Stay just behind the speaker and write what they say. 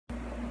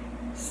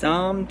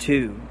Psalm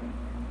 2.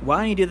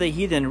 Why do the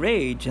heathen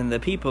rage, and the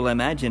people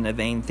imagine a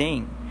vain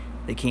thing?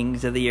 The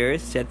kings of the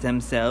earth set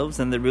themselves,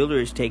 and the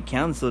rulers take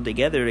counsel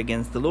together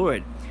against the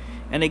Lord,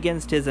 and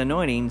against his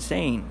anointing,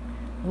 saying,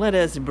 Let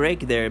us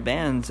break their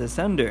bands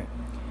asunder,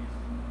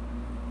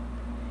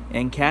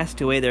 and cast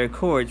away their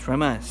cords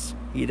from us.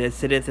 He that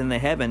sitteth in the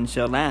heavens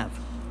shall laugh.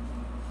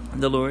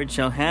 The Lord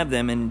shall have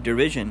them in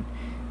derision.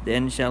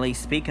 Then shall he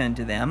speak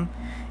unto them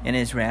in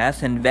his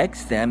wrath, and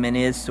vex them in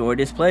his sore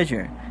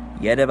displeasure.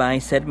 Yet have I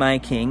set my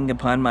king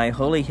upon my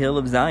holy hill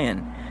of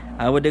Zion.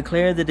 I will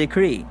declare the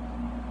decree.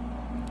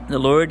 The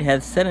Lord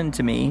hath said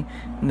unto me,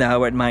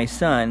 Thou art my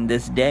son,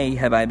 this day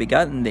have I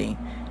begotten thee.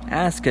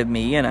 Ask of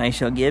me, and I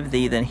shall give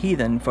thee the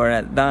heathen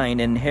for thine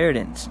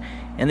inheritance,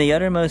 and the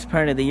uttermost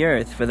part of the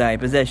earth for thy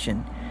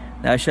possession.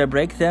 Thou shalt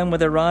break them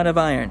with a rod of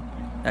iron.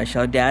 Thou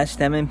shalt dash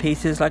them in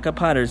pieces like a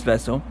potter's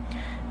vessel.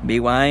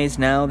 Be wise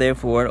now,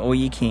 therefore, O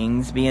ye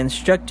kings, be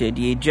instructed,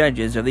 ye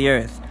judges of the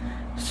earth.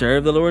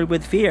 Serve the Lord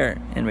with fear,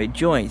 and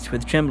rejoice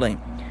with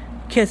trembling.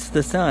 Kiss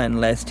the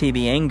Son, lest he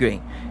be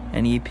angry,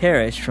 and ye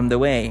perish from the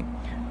way,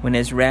 when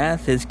his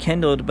wrath is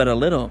kindled but a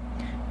little.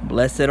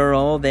 Blessed are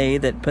all they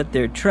that put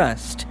their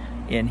trust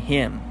in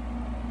him.